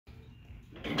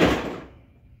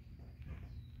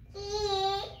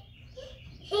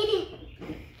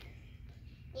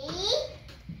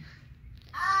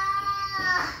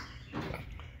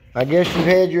I guess you've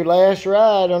had your last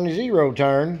ride on the zero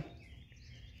turn.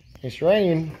 It's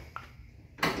raining.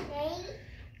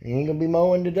 You ain't gonna be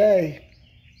mowing today.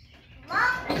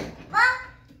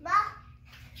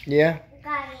 Yeah?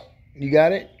 Got it. You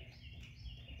got it?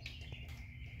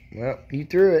 Well, you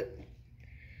threw it.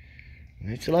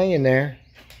 It's laying there.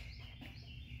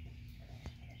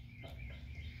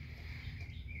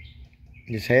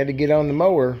 Just had to get on the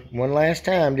mower one last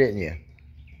time, didn't you?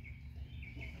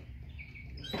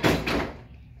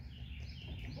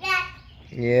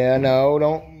 Yeah, no,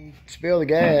 don't spill the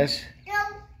gas.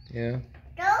 Yeah.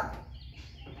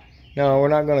 No, we're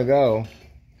not gonna go.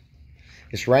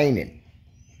 It's raining.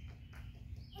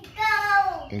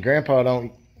 And Grandpa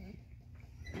don't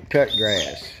cut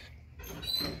grass.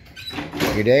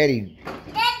 Your daddy.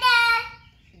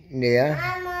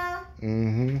 Yeah. Mama.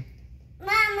 Mm-hmm.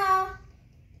 Mama.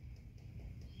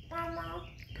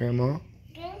 Grandma.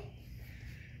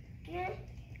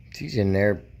 She's in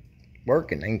there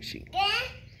working, ain't she?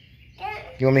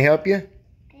 You want me to help you?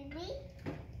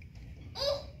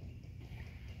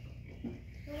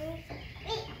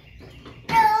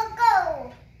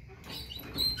 Go.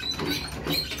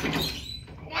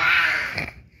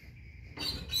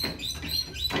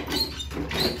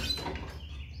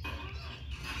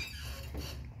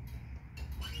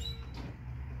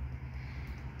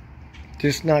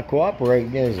 Just not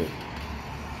cooperating, is it?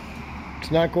 It's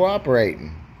not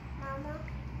cooperating. Mama.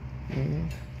 Mm-hmm.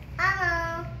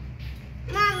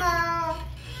 Mama.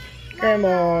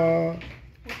 Grandma.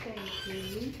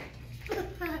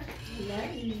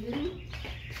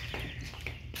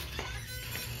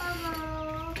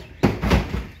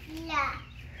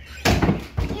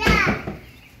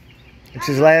 It's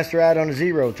his last ride on the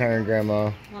zero turn,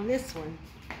 Grandma. On this one.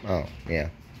 Oh, yeah.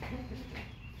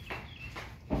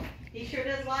 He sure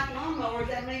does like lawnmowers.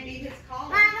 That may be his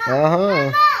call.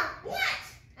 Uh-huh. What?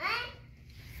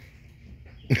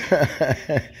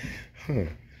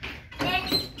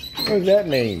 What does that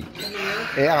mean?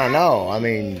 Yeah, I know. I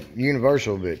mean,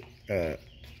 universal, but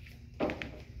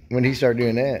when did he start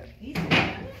doing that? He's been doing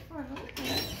it for a long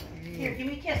time. Here, give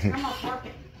me a kiss. I'm gonna park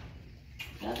it.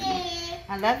 Love you.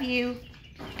 I love you.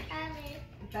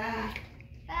 Bye.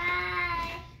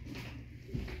 Bye.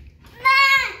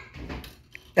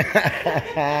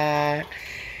 Grandma's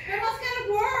gotta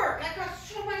work. I've got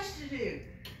so much to do.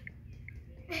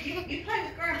 You play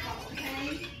with Grandpa,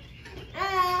 okay?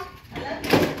 I love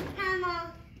you.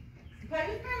 Mama. Play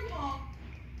with Grandpa.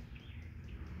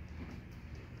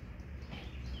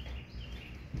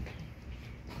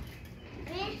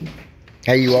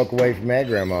 How you walk away from that,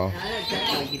 Grandma? I know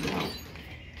exactly what you do.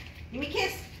 Give me a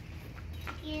kiss.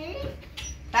 You.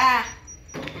 Bye.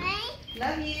 Hey.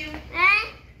 Love you.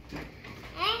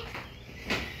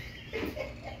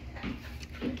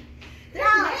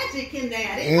 There's magic in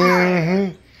that.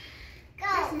 Mm-hmm.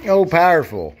 Go. Oh,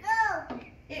 powerful. Go.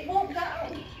 It won't go.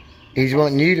 He's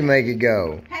wanting you to make it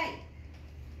go. Hey,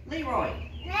 Leroy.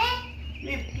 Hey.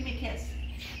 Here, give me a kiss.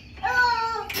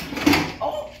 Oh.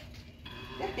 Oh,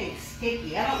 that thing's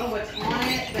sticky. I don't know what's on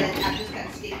it, but I just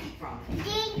got sticky from it.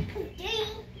 Ding.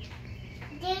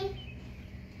 Ding.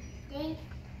 Ding.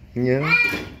 Ding. Yeah.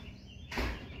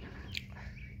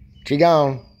 She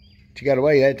gone. She got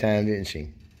away that time, didn't she?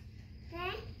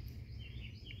 Bye.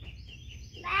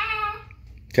 Bye.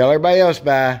 Tell everybody else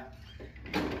bye.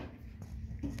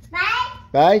 Bye.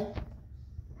 Bye.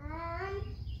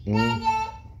 Daddy.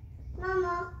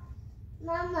 Mama.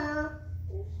 Mama.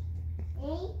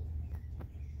 Hey.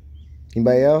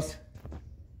 Anybody else?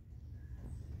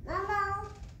 Mama.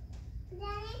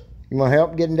 Daddy. You want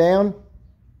help getting down?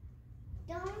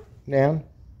 Don't. Down.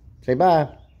 Say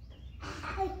bye.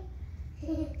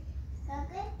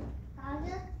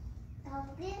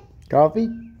 Coffee?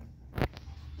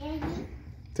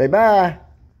 Say bye.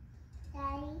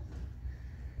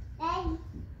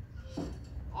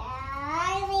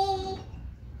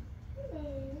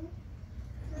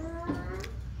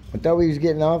 I thought we was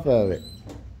getting off of it.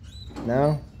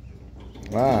 No?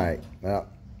 Alright. Well,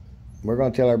 we're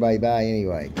going to tell everybody bye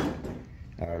anyway.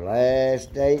 Our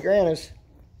last day at Grannis.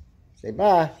 Say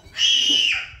bye.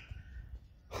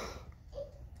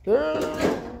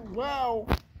 Wow.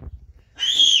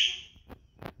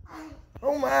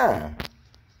 Oh my.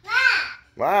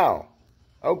 Wow.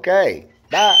 Okay.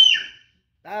 Bye.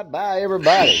 Bye-bye,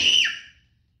 everybody.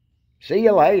 See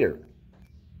you later.